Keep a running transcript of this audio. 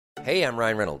Hey, I'm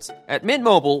Ryan Reynolds. At Mint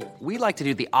Mobile, we like to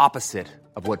do the opposite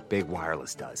of what Big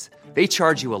Wireless does. They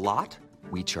charge you a lot,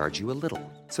 we charge you a little.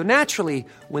 So naturally,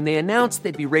 when they announced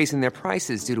they'd be raising their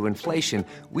prices due to inflation,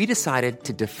 we decided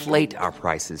to deflate our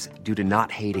prices due to not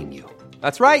hating you.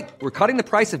 That's right. We're cutting the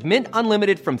price of Mint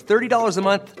Unlimited from $30 a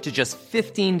month to just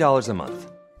 $15 a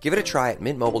month. Give it a try at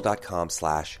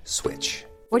mintmobile.com/switch.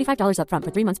 $45 up front for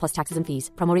 3 months plus taxes and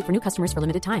fees. Promo rate for new customers for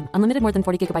limited time. Unlimited more than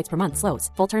 40 gigabytes per month. Slows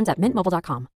full terms at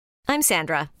mintmobile.com. I'm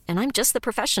Sandra, and I'm just the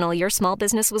professional your small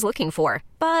business was looking for.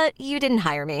 But you didn't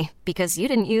hire me because you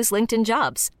didn't use LinkedIn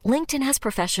Jobs. LinkedIn has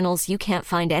professionals you can't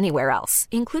find anywhere else,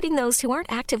 including those who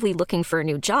aren't actively looking for a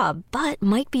new job, but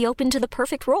might be open to the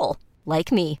perfect role,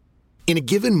 like me. In a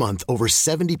given month, over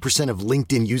 70% of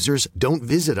LinkedIn users don't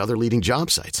visit other leading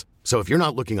job sites. So if you're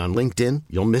not looking on LinkedIn,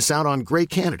 you'll miss out on great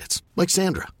candidates like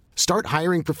Sandra. Start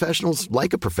hiring professionals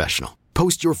like a professional.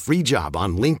 Post your free job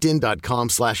on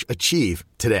linkedin.com/achieve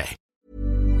today.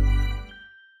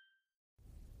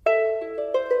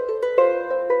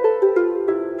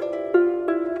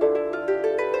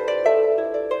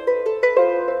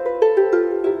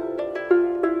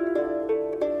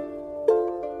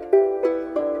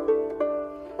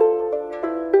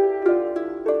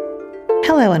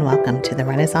 Hello and welcome to the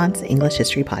Renaissance English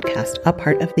History Podcast, a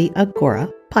part of the Agora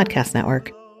Podcast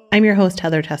Network. I'm your host,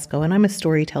 Heather Teysko, and I'm a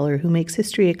storyteller who makes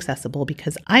history accessible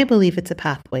because I believe it's a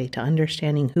pathway to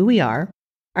understanding who we are,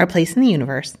 our place in the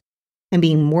universe, and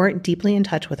being more deeply in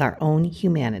touch with our own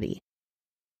humanity.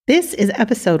 This is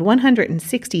episode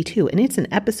 162, and it's an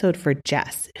episode for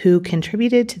Jess, who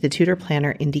contributed to the Tutor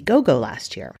Planner Indiegogo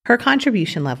last year. Her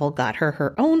contribution level got her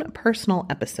her own personal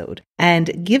episode,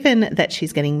 and given that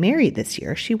she's getting married this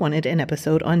year, she wanted an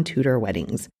episode on tutor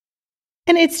weddings.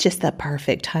 And it's just the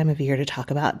perfect time of year to talk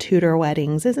about tutor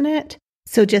weddings, isn't it?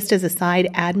 So just as a side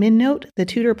admin note, the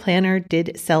Tutor Planner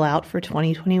did sell out for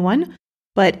 2021,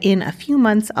 but in a few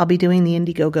months, I'll be doing the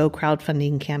Indiegogo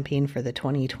crowdfunding campaign for the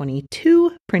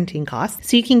 2022 printing costs.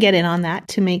 So you can get in on that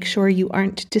to make sure you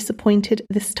aren't disappointed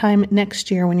this time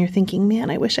next year when you're thinking, man,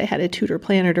 I wish I had a tutor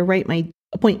planner to write my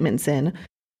appointments in.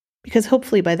 Because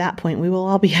hopefully by that point, we will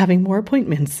all be having more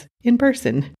appointments in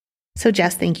person. So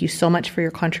Jess, thank you so much for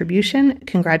your contribution.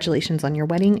 Congratulations on your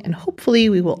wedding, and hopefully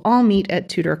we will all meet at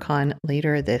TutorCon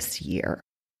later this year.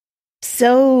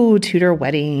 So, tutor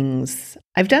weddings.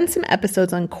 I've done some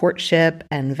episodes on courtship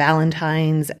and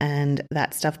Valentine's and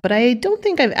that stuff, but I don't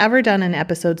think I've ever done an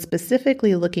episode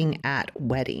specifically looking at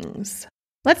weddings.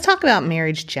 Let's talk about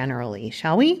marriage generally,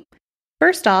 shall we?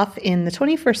 First off, in the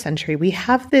 21st century, we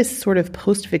have this sort of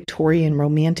post-Victorian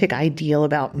romantic ideal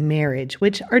about marriage,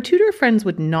 which our tutor friends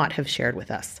would not have shared with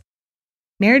us.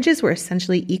 Marriages were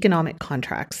essentially economic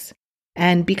contracts.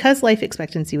 And because life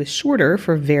expectancy was shorter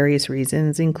for various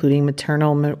reasons, including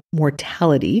maternal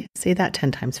mortality, say that 10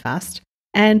 times fast,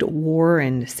 and war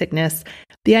and sickness,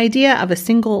 the idea of a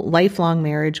single lifelong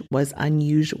marriage was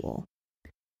unusual.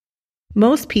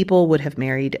 Most people would have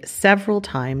married several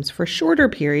times for shorter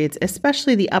periods,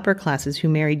 especially the upper classes who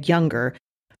married younger.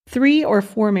 3 or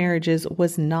 4 marriages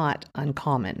was not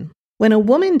uncommon. When a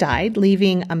woman died,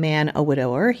 leaving a man a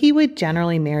widower, he would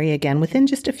generally marry again within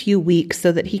just a few weeks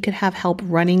so that he could have help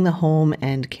running the home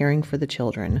and caring for the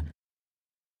children.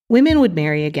 Women would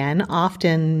marry again,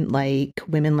 often like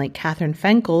women like Catherine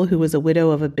Fenkel, who was a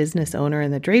widow of a business owner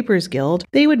in the Drapers Guild.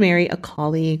 They would marry a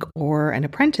colleague or an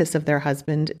apprentice of their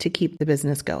husband to keep the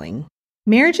business going.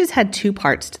 Marriages had 2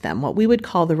 parts to them, what we would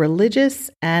call the religious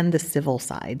and the civil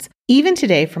sides. Even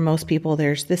today, for most people,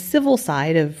 there's the civil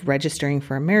side of registering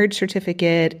for a marriage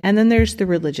certificate, and then there's the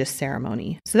religious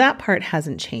ceremony. So that part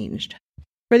hasn't changed.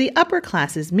 For the upper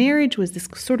classes, marriage was this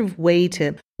sort of way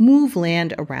to move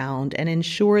land around and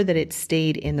ensure that it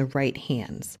stayed in the right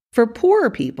hands. For poorer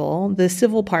people, the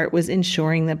civil part was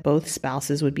ensuring that both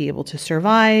spouses would be able to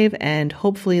survive and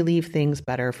hopefully leave things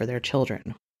better for their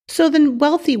children. So the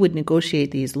wealthy would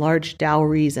negotiate these large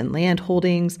dowries and land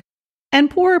holdings, and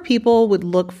poorer people would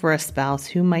look for a spouse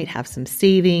who might have some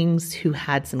savings, who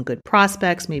had some good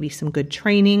prospects, maybe some good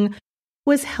training,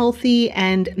 was healthy,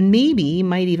 and maybe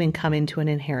might even come into an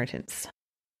inheritance.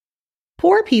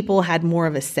 Poor people had more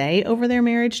of a say over their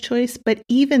marriage choice, but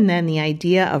even then the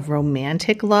idea of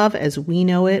romantic love as we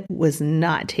know it was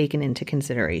not taken into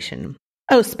consideration.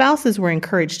 Spouses were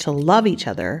encouraged to love each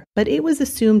other, but it was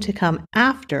assumed to come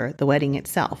after the wedding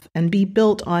itself and be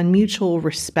built on mutual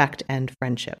respect and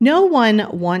friendship. No one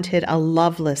wanted a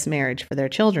loveless marriage for their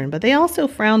children, but they also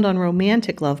frowned on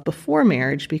romantic love before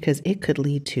marriage because it could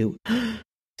lead to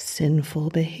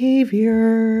sinful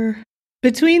behavior.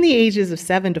 Between the ages of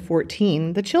 7 to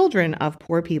 14, the children of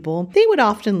poor people, they would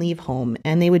often leave home,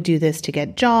 and they would do this to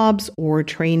get jobs or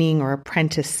training or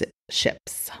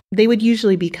apprenticeships. They would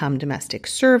usually become domestic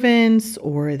servants,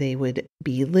 or they would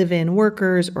be live-in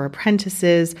workers or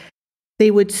apprentices. They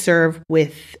would serve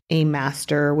with a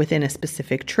master within a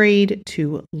specific trade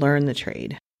to learn the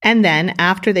trade. And then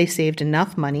after they saved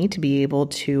enough money to be able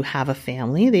to have a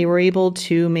family, they were able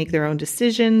to make their own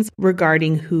decisions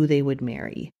regarding who they would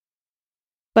marry.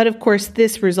 But of course,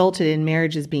 this resulted in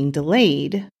marriages being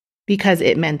delayed because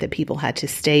it meant that people had to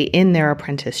stay in their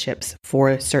apprenticeships for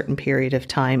a certain period of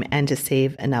time and to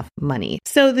save enough money.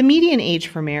 So the median age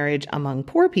for marriage among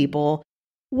poor people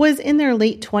was in their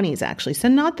late 20s, actually. So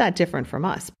not that different from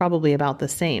us, probably about the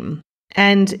same.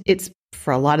 And it's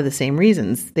for a lot of the same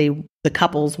reasons. The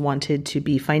couples wanted to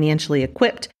be financially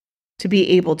equipped to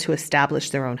be able to establish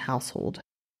their own household.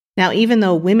 Now, even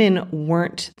though women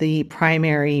weren't the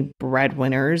primary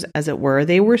breadwinners, as it were,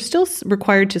 they were still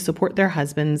required to support their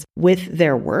husbands with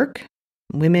their work.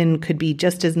 Women could be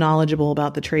just as knowledgeable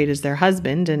about the trade as their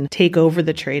husband and take over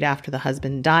the trade after the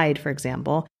husband died, for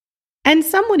example. And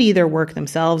some would either work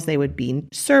themselves, they would be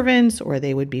servants, or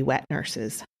they would be wet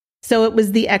nurses. So it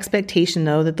was the expectation,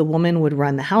 though, that the woman would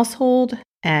run the household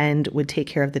and would take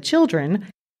care of the children.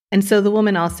 And so the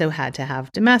woman also had to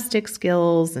have domestic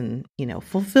skills and,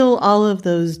 fulfill all of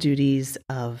those duties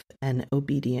of an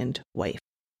obedient wife.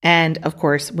 And of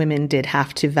course, women did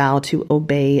have to vow to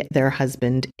obey their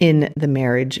husband in the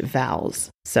marriage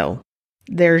vows. So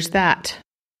there's that.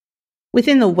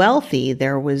 Within the wealthy,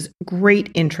 there was great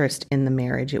interest in the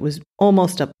marriage. It was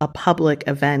almost a public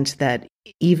event that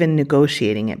even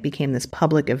negotiating it became this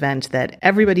public event that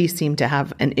everybody seemed to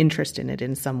have an interest in it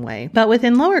in some way. But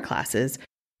within lower classes,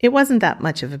 it wasn't that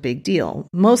much of a big deal,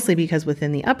 mostly because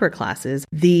within the upper classes,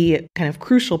 the kind of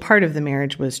crucial part of the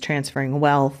marriage was transferring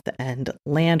wealth and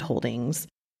land holdings.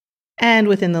 And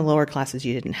within the lower classes,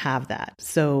 you didn't have that.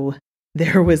 So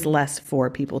there was less for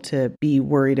people to be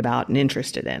worried about and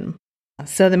interested in.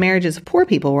 So the marriages of poor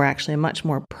people were actually a much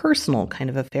more personal kind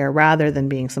of affair rather than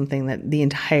being something that the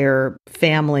entire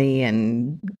family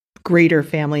and greater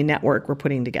family network were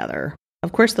putting together.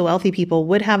 Of course, the wealthy people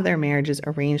would have their marriages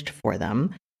arranged for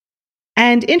them.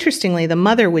 And interestingly, the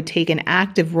mother would take an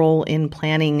active role in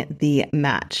planning the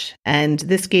match. And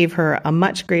this gave her a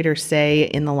much greater say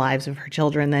in the lives of her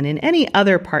children than in any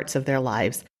other parts of their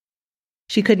lives.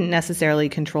 She couldn't necessarily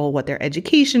control what their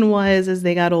education was as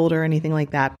they got older or anything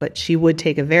like that, but she would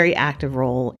take a very active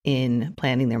role in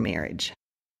planning their marriage.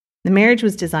 The marriage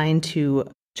was designed to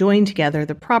join together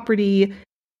the property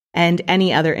and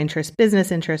any other interests,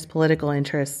 business interests, political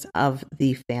interests of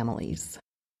the families.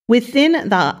 Within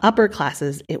the upper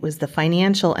classes, it was the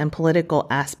financial and political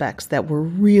aspects that were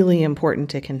really important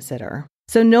to consider.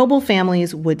 So noble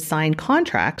families would sign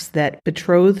contracts that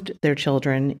betrothed their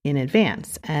children in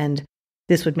advance, and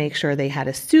this would make sure they had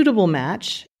a suitable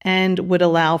match and would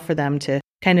allow for them to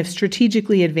kind of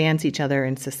strategically advance each other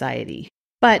in society.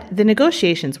 But the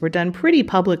negotiations were done pretty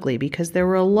publicly because there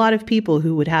were a lot of people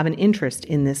who would have an interest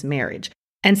in this marriage.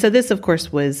 And so this, of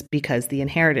course, was because the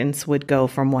inheritance would go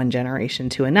from one generation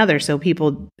to another. So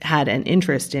people had an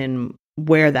interest in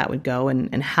where that would go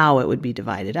and how it would be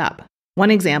divided up.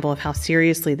 One example of how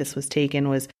seriously this was taken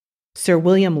was Sir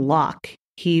William Locke.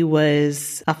 He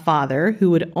was a father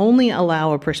who would only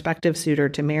allow a prospective suitor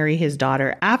to marry his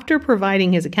daughter after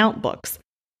providing his account books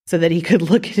so that he could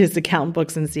look at his account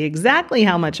books and see exactly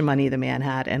how much money the man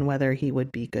had and whether he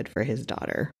would be good for his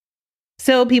daughter.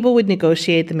 So people would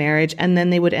negotiate the marriage and then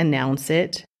they would announce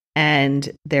it,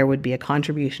 and there would be a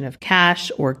contribution of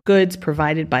cash or goods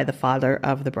provided by the father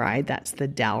of the bride. That's the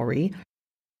dowry.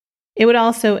 It would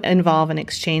also involve an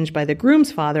exchange by the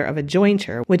groom's father of a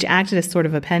jointure, which acted as sort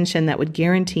of a pension that would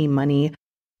guarantee money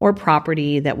or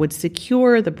property that would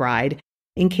secure the bride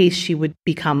in case she would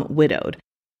become widowed.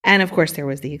 And of course, there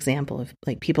was the example of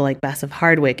people like Bess of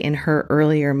Hardwick in her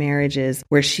earlier marriages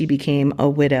where she became a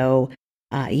widow,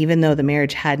 even though the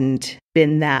marriage hadn't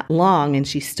been that long, and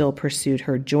she still pursued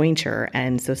her jointure.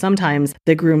 And so sometimes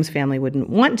the groom's family wouldn't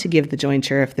want to give the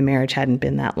jointure if the marriage hadn't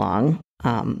been that long,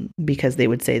 because they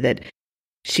would say that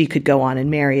she could go on and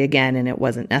marry again and it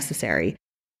wasn't necessary.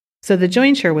 So the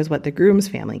jointure was what the groom's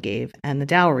family gave, and the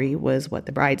dowry was what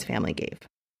the bride's family gave.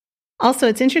 Also,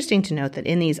 it's interesting to note that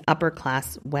in these upper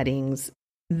class weddings,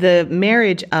 the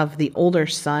marriage of the older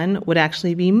son would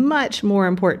actually be much more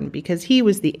important because he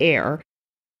was the heir,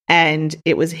 and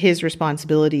it was his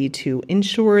responsibility to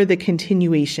ensure the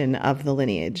continuation of the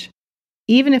lineage.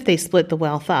 Even if they split the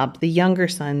wealth up, the younger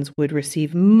sons would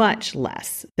receive much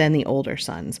less than the older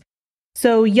sons.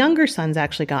 So younger sons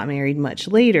actually got married much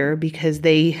later because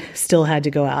they still had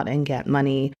to go out and get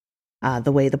money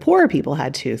the way the poorer people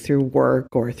had to, through work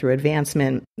or through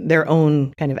advancement, their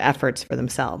own kind of efforts for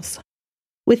themselves.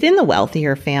 Within the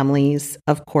wealthier families,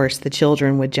 of course, the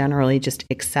children would generally just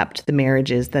accept the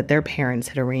marriages that their parents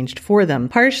had arranged for them.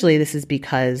 Partially, this is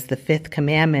because the fifth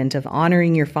commandment of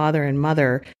honoring your father and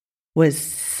mother was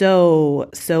so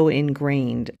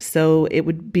ingrained. So it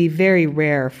would be very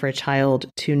rare for a child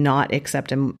to not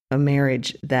accept a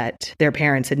marriage that their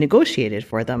parents had negotiated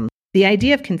for them. The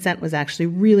idea of consent was actually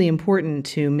really important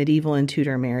to medieval and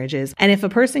Tudor marriages. And if a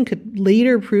person could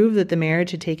later prove that the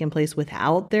marriage had taken place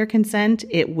without their consent,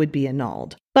 it would be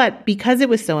annulled. But because it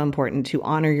was so important to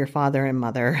honor your father and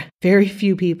mother, very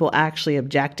few people actually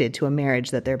objected to a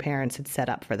marriage that their parents had set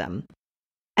up for them.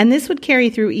 And this would carry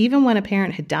through even when a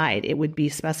parent had died. It would be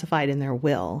specified in their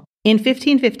will. In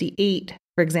 1558,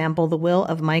 for example, the will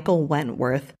of Michael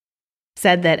Wentworth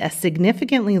said that a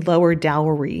significantly lower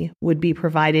dowry would be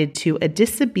provided to a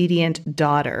disobedient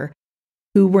daughter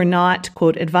who were not,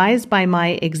 quote, advised by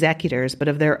my executors, but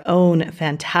of their own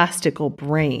fantastical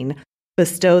brain,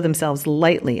 bestow themselves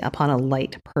lightly upon a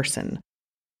light person.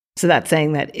 So that's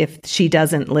saying that if she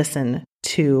doesn't listen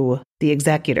to the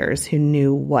executors who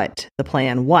knew what the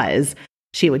plan was,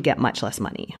 she would get much less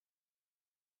money.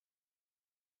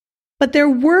 But there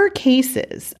were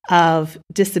cases of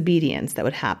disobedience that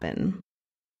would happen.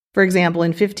 For example,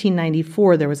 in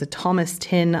 1594, there was a Thomas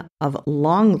Tynn of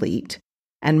Longleat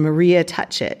and Maria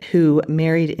Touchett who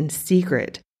married in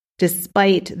secret,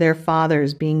 despite their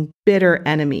fathers being bitter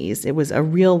enemies. It was a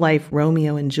real-life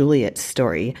Romeo and Juliet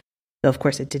story, though of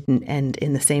course it didn't end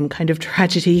in the same kind of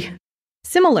tragedy.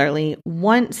 Similarly,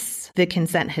 once the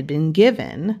consent had been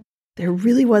given, there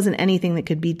really wasn't anything that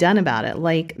could be done about it,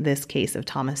 like this case of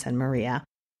Thomas and Maria.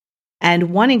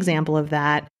 And one example of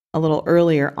that a little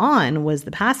earlier on was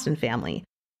the Paston family.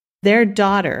 Their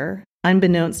daughter,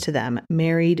 unbeknownst to them,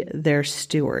 married their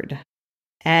steward.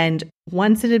 And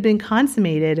once it had been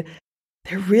consummated,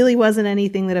 there really wasn't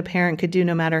anything that a parent could do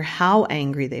no matter how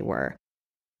angry they were.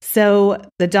 So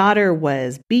the daughter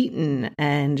was beaten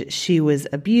and she was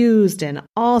abused, and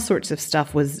all sorts of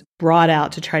stuff was brought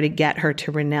out to try to get her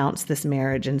to renounce this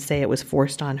marriage and say it was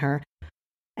forced on her.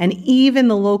 And even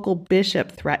the local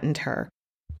bishop threatened her,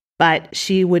 but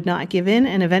she would not give in.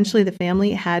 And eventually the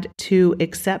family had to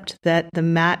accept that the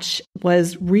match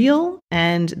was real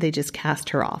and they just cast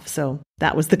her off. So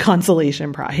that was the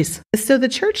consolation prize. So the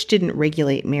church didn't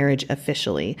regulate marriage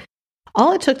officially.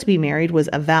 All it took to be married was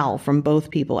a vow from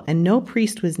both people, and no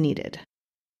priest was needed.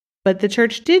 But the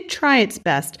church did try its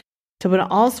best to put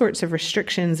all sorts of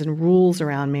restrictions and rules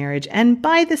around marriage. And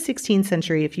by the 16th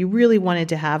century, if you really wanted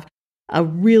to have a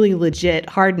really legit,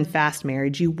 hard and fast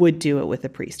marriage, you would do it with a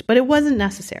priest. But it wasn't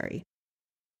necessary.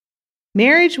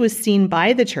 Marriage was seen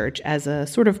by the church as a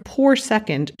sort of poor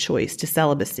second choice to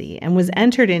celibacy and was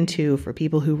entered into for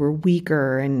people who were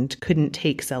weaker and couldn't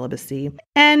take celibacy.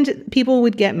 And people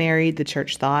would get married, the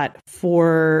church thought,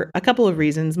 for a couple of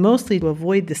reasons, mostly to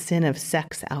avoid the sin of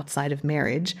sex outside of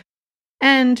marriage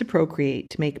and to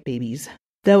procreate, to make babies.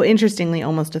 Though interestingly,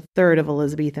 almost a third of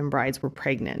Elizabethan brides were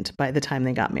pregnant by the time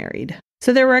they got married.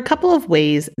 So there were a couple of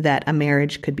ways that a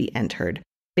marriage could be entered.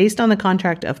 Based on the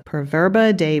contract of per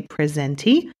verba de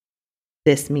presenti,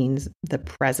 this means the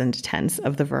present tense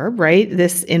of the verb, right?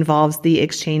 This involves the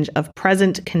exchange of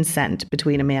present consent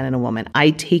between a man and a woman.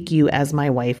 I take you as my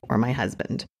wife or my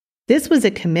husband. This was a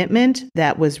commitment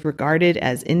that was regarded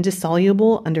as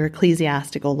indissoluble under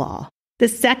ecclesiastical law. The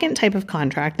second type of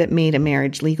contract that made a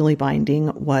marriage legally binding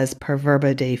was per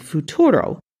verba de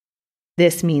futuro.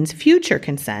 This means future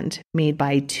consent made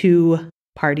by two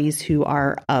parties who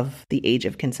are of the age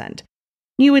of consent.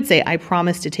 You would say, I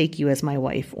promise to take you as my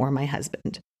wife or my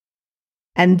husband.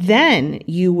 And then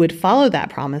you would follow that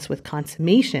promise with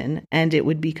consummation and it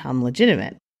would become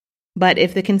legitimate. But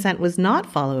if the consent was not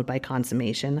followed by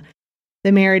consummation,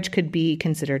 the marriage could be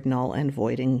considered null and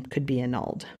void and could be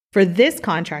annulled. For this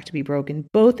contract to be broken,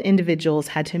 both individuals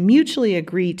had to mutually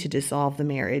agree to dissolve the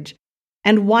marriage.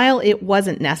 And while it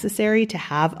wasn't necessary to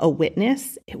have a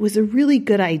witness, it was a really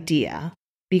good idea.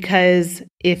 Because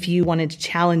if you wanted to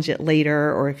challenge it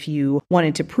later, or if you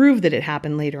wanted to prove that it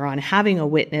happened later on, having a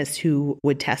witness who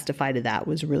would testify to that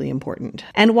was really important.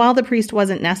 And while the priest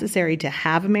wasn't necessary to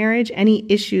have a marriage, any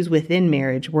issues within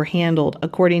marriage were handled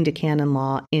according to canon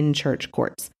law in church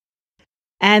courts.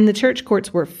 And the church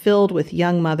courts were filled with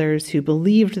young mothers who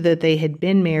believed that they had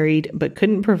been married but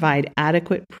couldn't provide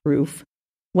adequate proof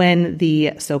when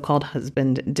the so-called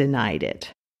husband denied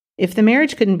it. If the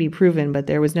marriage couldn't be proven, but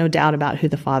there was no doubt about who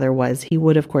the father was, he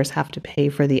would, of course, have to pay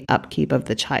for the upkeep of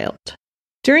the child.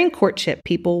 During courtship,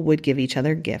 people would give each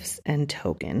other gifts and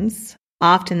tokens.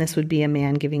 Often this would be a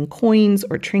man giving coins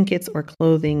or trinkets or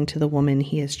clothing to the woman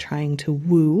he is trying to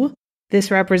woo. This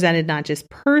represented not just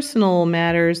personal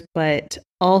matters, but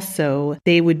also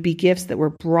they would be gifts that were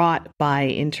brought by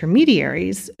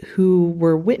intermediaries who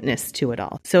were witness to it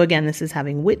all. So again, this is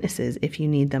having witnesses if you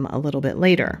need them a little bit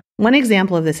later. One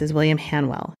example of this is William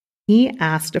Hanwell. He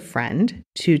asked a friend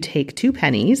to take 2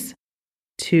 pennies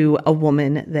to a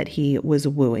woman that he was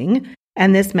wooing.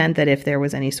 And this meant that if there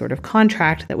was any sort of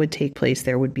contract that would take place,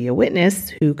 there would be a witness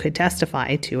who could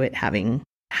testify to it having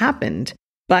happened.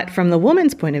 But from the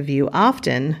woman's point of view,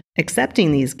 often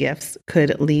accepting these gifts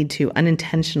could lead to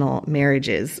unintentional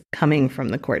marriages coming from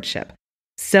the courtship.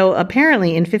 So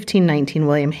apparently in 1519,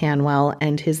 William Hanwell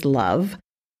and his love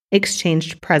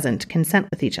exchanged present consent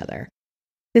with each other.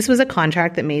 This was a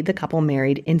contract that made the couple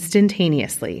married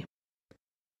instantaneously.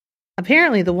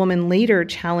 Apparently, the woman later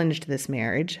challenged this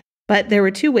marriage, but there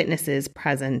were 2 witnesses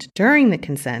present during the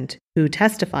consent who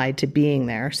testified to being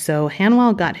there, so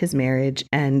Hanwell got his marriage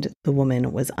and the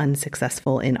woman was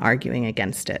unsuccessful in arguing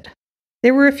against it.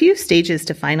 There were a few stages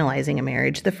to finalizing a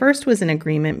marriage. The first was an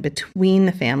agreement between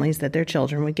the families that their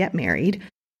children would get married,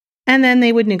 and then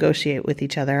they would negotiate with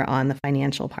each other on the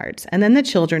financial parts. And then the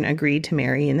children agreed to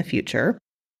marry in the future,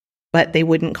 but they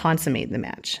wouldn't consummate the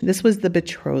match. This was the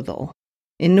betrothal.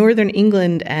 In Northern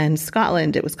England and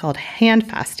Scotland, it was called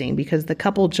handfasting because the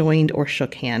couple joined or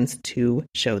shook hands to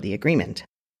show the agreement.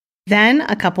 Then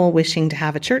a couple wishing to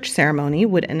have a church ceremony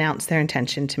would announce their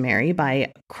intention to marry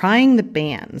by crying the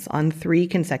banns on 3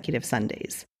 consecutive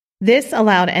Sundays. This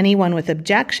allowed anyone with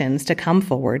objections to come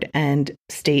forward and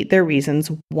state their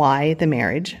reasons why the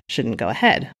marriage shouldn't go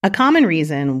ahead. A common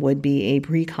reason would be a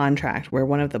pre-contract where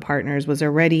one of the partners was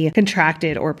already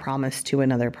contracted or promised to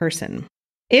another person.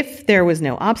 If there was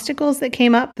no obstacles that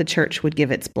came up, the church would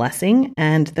give its blessing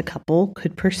and the couple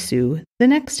could pursue the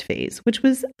next phase, which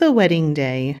was the wedding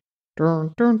day.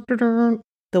 Dun, dun, dun, dun.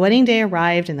 The wedding day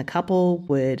arrived and the couple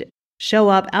would show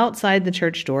up outside the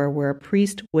church door where a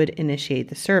priest would initiate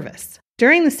the service.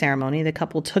 During the ceremony, the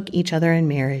couple took each other in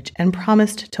marriage and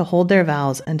promised to hold their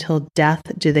vows until death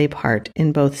do they part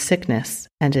in both sickness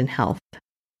and in health.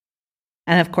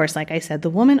 And of course, like I said, the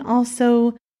woman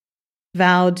also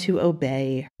vowed to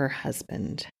obey her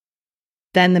husband.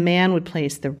 Then the man would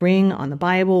place the ring on the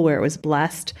Bible where it was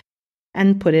blessed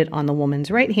and put it on the woman's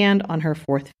right hand on her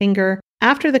 4th finger.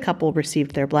 After the couple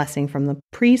received their blessing from the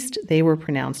priest, they were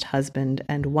pronounced husband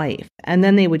and wife, and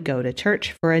then they would go to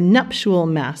church for a nuptial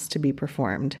mass to be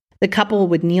performed. The couple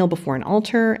would kneel before an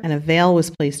altar and a veil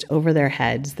was placed over their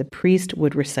heads. The priest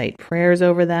would recite prayers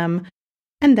over them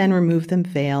and then remove the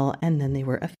veil, and then they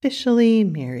were officially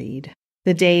married.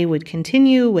 The day would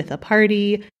continue with a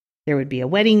party. There would be a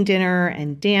wedding dinner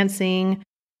and dancing.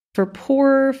 For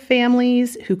poor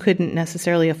families who couldn't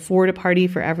necessarily afford a party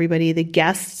for everybody, the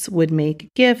guests would make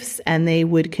gifts and they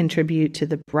would contribute to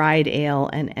the bride ale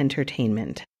and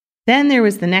entertainment. Then there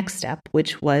was the next step,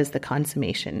 which was the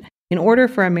consummation. In order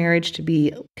for a marriage to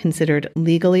be considered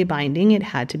legally binding, it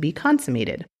had to be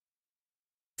consummated.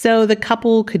 So the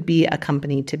couple could be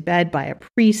accompanied to bed by a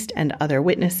priest and other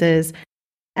witnesses.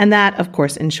 And that, of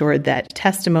course, ensured that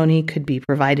testimony could be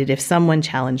provided if someone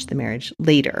challenged the marriage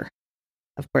later.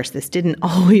 Of course, this didn't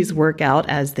always work out,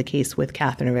 as the case with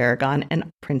Catherine of Aragon and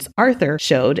Prince Arthur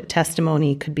showed.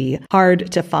 Testimony could be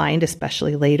hard to find,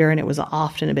 especially later, and it was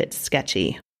often a bit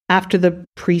sketchy. After the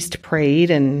priest prayed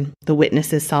and the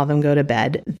witnesses saw them go to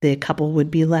bed, the couple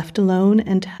would be left alone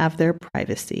and have their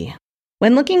privacy.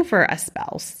 When looking for a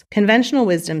spouse, conventional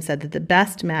wisdom said that the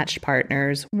best matched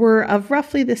partners were of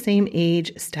roughly the same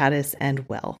age, status, and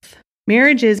wealth.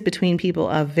 Marriages between people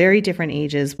of very different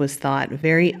ages was thought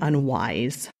very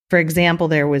unwise. For example,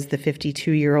 there was the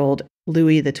 52-year-old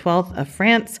Louis XII of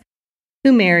France,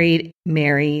 who married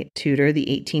Mary Tudor, the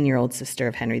 18-year-old sister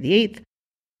of Henry VIII,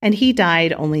 and he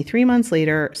died only 3 months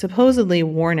later, supposedly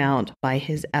worn out by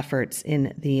his efforts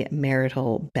in the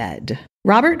marital bed.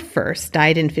 Robert I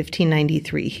died in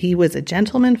 1593. He was a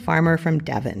gentleman farmer from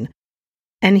Devon,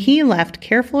 and he left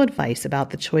careful advice about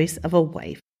the choice of a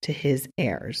wife to his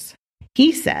heirs.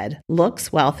 He said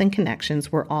looks, wealth, and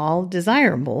connections were all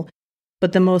desirable,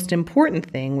 but the most important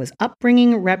thing was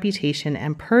upbringing, reputation,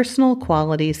 and personal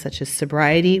qualities such as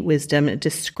sobriety, wisdom,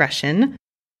 discretion,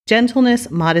 gentleness,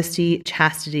 modesty,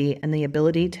 chastity, and the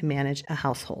ability to manage a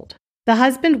household. The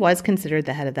husband was considered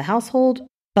the head of the household,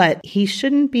 but he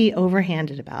shouldn't be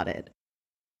overhanded about it.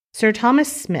 Sir Thomas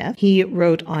Smith, he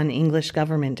wrote on English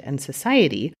government and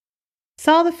society,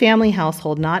 saw the family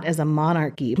household not as a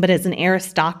monarchy, but as an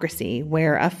aristocracy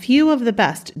where a few of the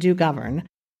best do govern,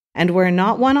 and where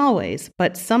not one always,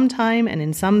 but sometime and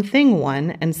in something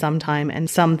one, and sometime and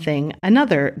something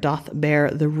another doth bear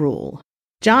the rule.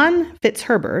 John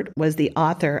Fitzherbert was the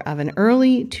author of an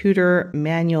early Tudor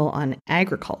manual on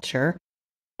agriculture,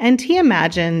 and he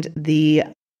imagined the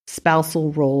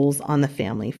spousal roles on the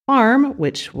family farm,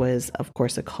 which was, of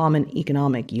course, a common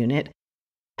economic unit,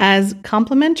 as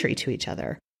complementary to each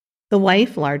other. The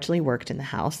wife largely worked in the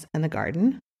house and the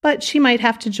garden, but she might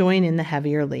have to join in the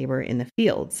heavier labor in the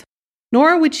fields.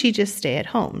 Nor would she just stay at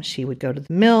home. She would go to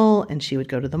the mill and she would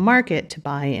go to the market to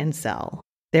buy and sell.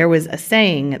 There was a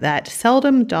saying that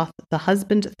seldom doth the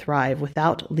husband thrive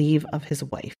without leave of his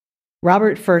wife.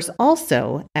 Robert Furse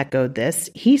also echoed this.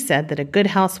 He said that a good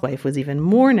housewife was even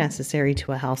more necessary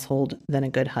to a household than a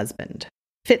good husband.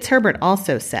 Fitzherbert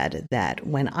also said that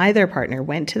when either partner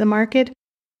went to the market,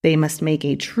 they must make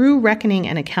a true reckoning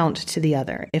and account to the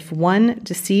other. If one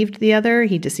deceived the other,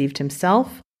 he deceived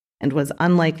himself and was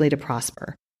unlikely to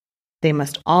prosper. They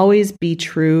must always be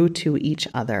true to each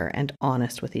other and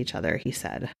honest with each other, he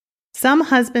said. Some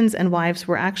husbands and wives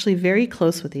were actually very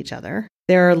close with each other.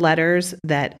 There are letters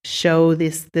that show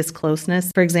this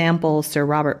closeness. For example, Sir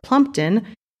Robert Plumpton,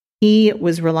 he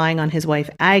was relying on his wife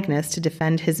Agnes to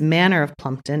defend his manor of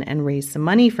Plumpton and raise some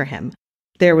money for him.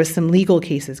 There was some legal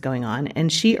cases going on,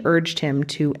 and she urged him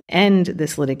to end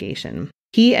this litigation.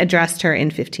 He addressed her in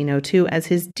 1502 as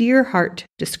his dear heart,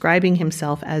 describing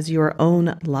himself as your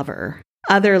own lover.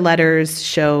 Other letters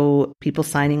show people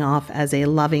signing off as a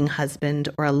loving husband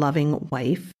or a loving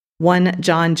wife. One,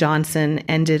 John Johnson,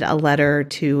 ended a letter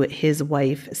to his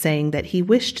wife saying that he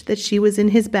wished that she was in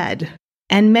his bed.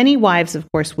 And many wives, of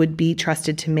course, would be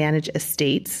trusted to manage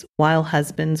estates while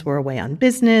husbands were away on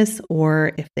business,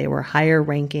 or if they were higher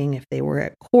ranking, if they were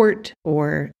at court,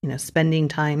 or, spending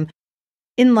time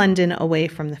in London away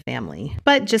from the family.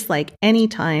 But just like any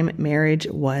time, marriage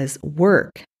was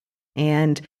work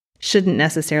and shouldn't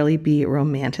necessarily be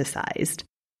romanticized.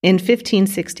 In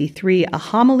 1563, a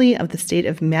homily of the state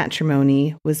of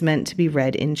matrimony was meant to be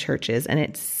read in churches, and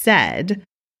it said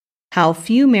how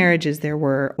few marriages there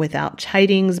were without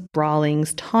chidings,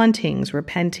 brawlings, tauntings,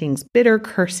 repentings, bitter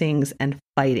cursings, and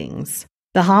fightings.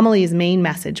 The homily's main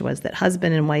message was that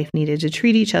husband and wife needed to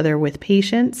treat each other with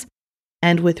patience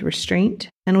and with restraint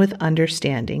and with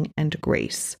understanding and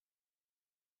grace.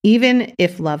 Even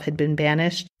if love had been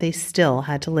banished, they still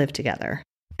had to live together.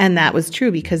 And that was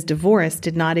true because divorce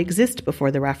did not exist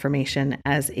before the Reformation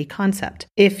as a concept.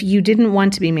 If you didn't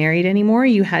want to be married anymore,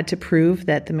 you had to prove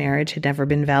that the marriage had never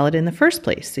been valid in the first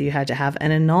place, so you had to have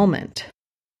an annulment.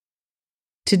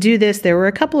 To do this, there were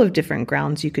a couple of different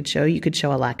grounds you could show. You could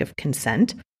show a lack of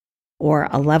consent, or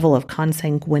a level of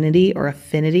consanguinity or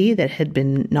affinity that had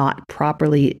been not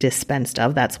properly dispensed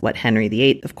of. That's what Henry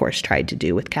VIII, of course, tried to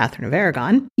do with Catherine of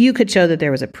Aragon. You could show that there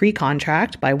was a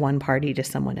pre-contract by one party to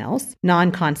someone else,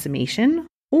 non-consummation,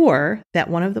 or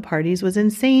that one of the parties was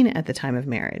insane at the time of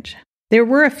marriage. There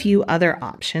were a few other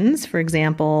options. For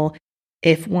example,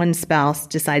 if one spouse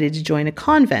decided to join a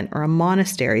convent or a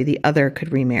monastery, the other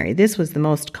could remarry. This was the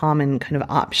most common kind of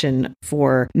option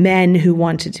for men who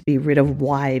wanted to be rid of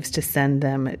wives to send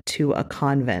them to a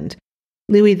convent.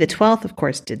 Louis XII, of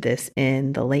course, did this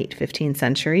in the late 15th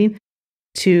century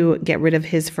to get rid of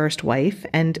his first wife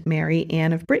and marry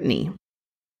Anne of Brittany.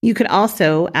 You could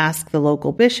also ask the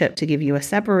local bishop to give you a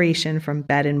separation from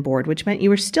bed and board, which meant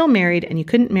you were still married and you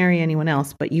couldn't marry anyone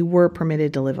else, but you were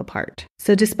permitted to live apart.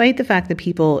 So despite the fact that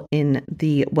people in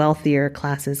the wealthier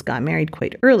classes got married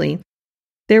quite early,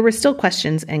 there were still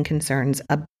questions and concerns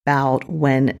about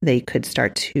when they could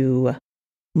start to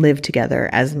live together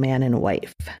as man and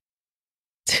wife.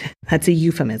 That's a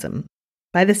euphemism.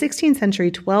 By the 16th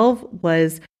century, 12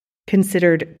 was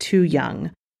considered too young.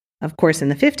 Of course, in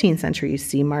the 15th century, you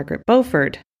see Margaret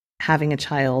Beaufort having a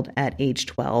child at age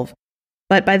 12.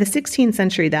 But by the 16th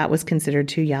century, that was considered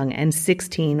too young, and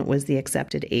 16 was the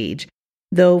accepted age,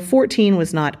 though 14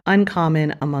 was not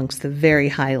uncommon amongst the very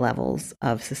high levels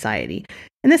of society.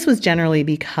 And this was generally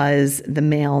because the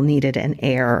male needed an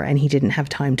heir, and he didn't have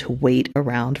time to wait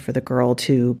around for the girl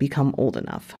to become old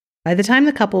enough. By the time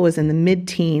the couple was in the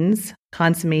mid-teens,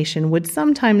 consummation would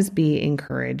sometimes be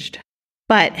encouraged.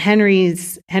 But Henry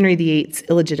VIII's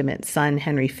illegitimate son,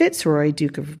 Henry Fitzroy,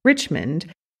 Duke of Richmond,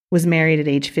 was married at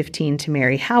age 15 to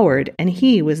Mary Howard, and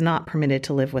he was not permitted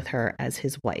to live with her as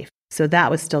his wife. So that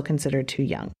was still considered too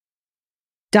young.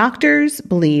 Doctors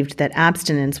believed that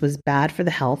abstinence was bad for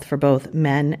the health for both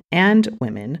men and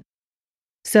women.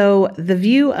 So the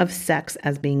view of sex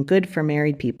as being good for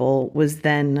married people was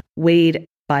then weighed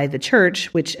by the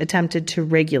church, which attempted to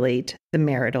regulate the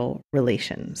marital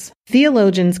relations.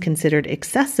 Theologians considered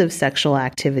excessive sexual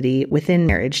activity within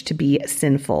marriage to be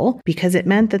sinful because it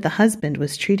meant that the husband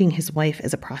was treating his wife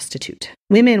as a prostitute.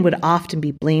 Women would often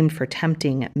be blamed for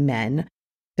tempting men.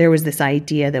 There was this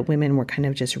idea that women were kind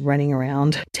of just running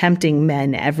around tempting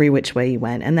men every which way you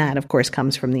went. And that, of course,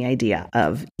 comes from the idea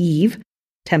of Eve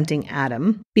tempting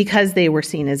Adam. Because they were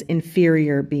seen as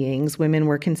inferior beings, women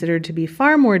were considered to be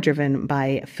far more driven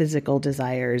by physical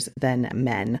desires than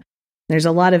men. There's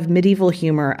a lot of medieval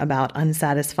humor about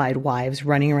unsatisfied wives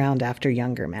running around after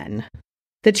younger men.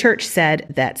 The church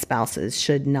said that spouses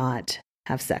should not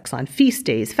have sex on feast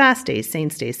days, fast days,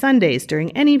 saints' days, Sundays,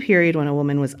 during any period when a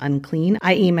woman was unclean,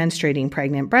 i.e. menstruating,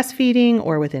 pregnant, breastfeeding,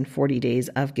 or within 40 days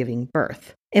of giving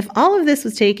birth. If all of this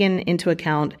was taken into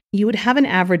account, you would have an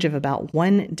average of about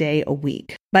 1 day a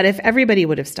week. But if everybody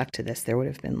would have stuck to this, there would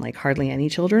have been hardly any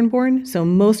children born. So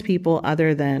most people,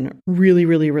 other than really,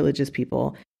 really religious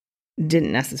people,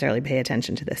 didn't necessarily pay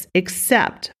attention to this,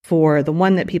 except for the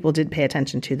one that people did pay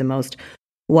attention to the most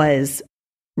was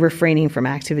refraining from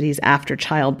activities after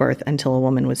childbirth until a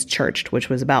woman was churched, which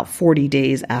was about 40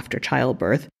 days after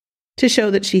childbirth, to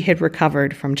show that she had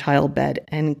recovered from childbed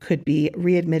and could be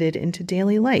readmitted into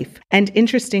daily life. And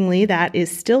interestingly, that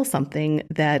is still something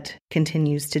that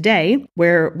continues today,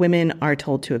 where women are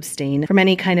told to abstain from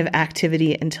any kind of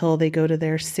activity until they go to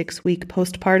their 6-week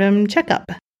postpartum checkup.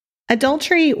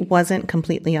 Adultery wasn't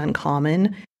completely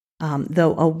uncommon,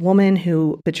 though a woman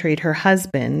who betrayed her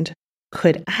husband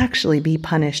could actually be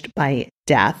punished by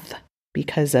death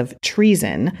because of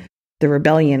treason, the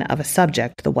rebellion of a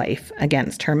subject, the wife,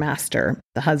 against her master,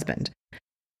 the husband.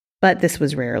 But this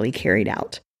was rarely carried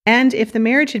out. And if the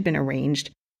marriage had been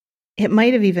arranged, it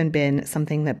might have even been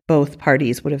something that both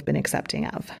parties would have been accepting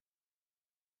of.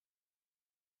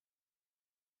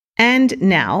 And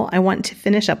now I want to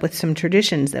finish up with some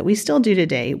traditions that we still do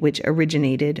today, which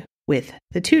originated with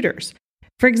the Tudors.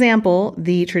 For example,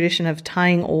 the tradition of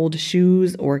tying old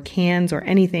shoes or cans or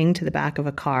anything to the back of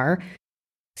a car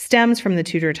stems from the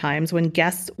Tudor times when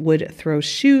guests would throw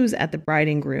shoes at the bride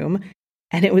and groom,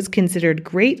 and it was considered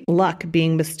great luck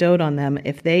being bestowed on them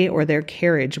if they or their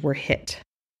carriage were hit.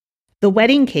 The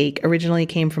wedding cake originally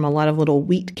came from a lot of little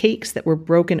wheat cakes that were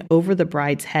broken over the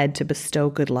bride's head to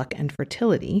bestow good luck and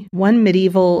fertility. One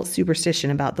medieval superstition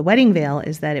about the wedding veil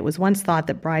is that it was once thought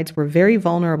that brides were very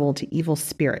vulnerable to evil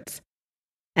spirits.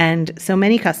 And so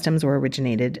many customs were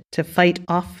originated to fight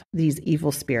off these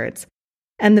evil spirits.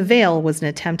 And the veil was an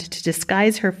attempt to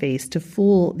disguise her face to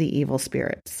fool the evil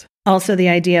spirits. Also, the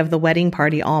idea of the wedding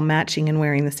party all matching and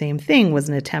wearing the same thing was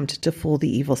an attempt to fool the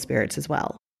evil spirits as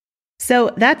well.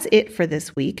 So that's it for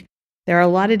this week. There are a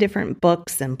lot of different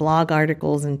books and blog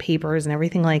articles and papers and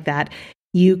everything like that.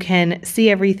 You can see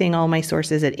everything, all my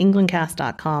sources at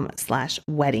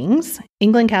englandcast.com/weddings,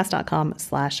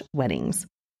 englandcast.com/weddings.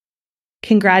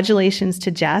 Congratulations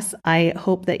to Jess. I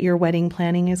hope that your wedding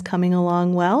planning is coming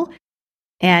along well.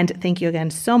 And thank you again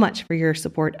so much for your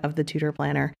support of the Tutor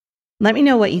Planner. Let me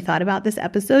know what you thought about this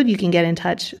episode. You can get in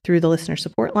touch through the listener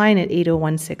support line at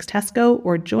 8016-TESCO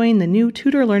or join the new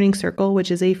Tutor Learning Circle, which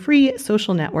is a free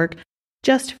social network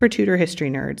just for Tutor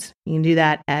history nerds. You can do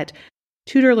that at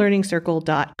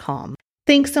tutorlearningscircle.com.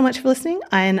 Thanks so much for listening,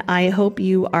 and I hope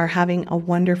you are having a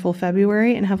wonderful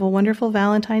February and have a wonderful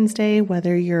Valentine's Day,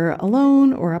 whether you're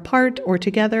alone or apart or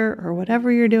together or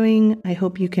whatever you're doing. I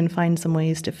hope you can find some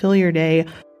ways to fill your day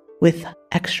with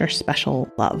extra special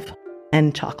love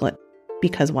and chocolate,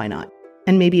 because why not?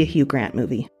 And maybe a Hugh Grant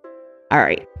movie. All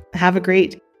right, have a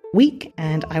great week,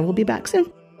 and I will be back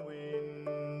soon.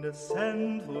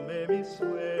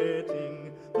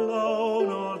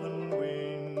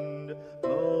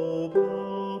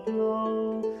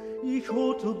 Ich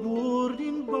hatte bord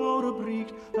in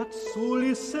Bauerbricht, dat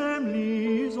soll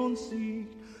semlis und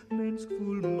sicht, mens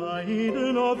gevoel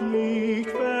meiden of mich,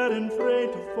 fern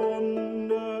freit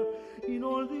von in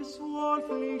all this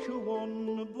wolfliche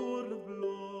one, board of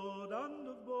blood and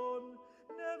of bone,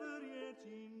 never yet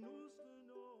in known.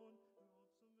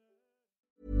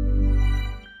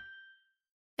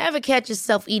 Ever catch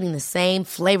yourself eating the same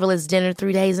flavorless dinner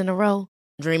 3 days in a row?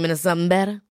 Dreaming of something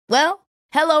better? Well,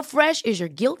 HelloFresh is your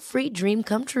guilt-free dream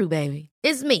come true, baby.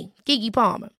 It's me, Keke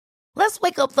Palmer. Let's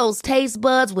wake up those taste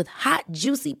buds with hot,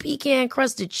 juicy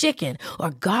pecan-crusted chicken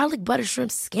or garlic butter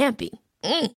shrimp scampi.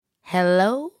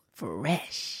 Hello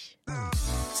Fresh.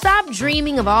 Stop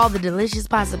dreaming of all the delicious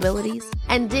possibilities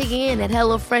and dig in at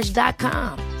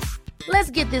HelloFresh.com.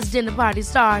 Let's get this dinner party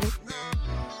started.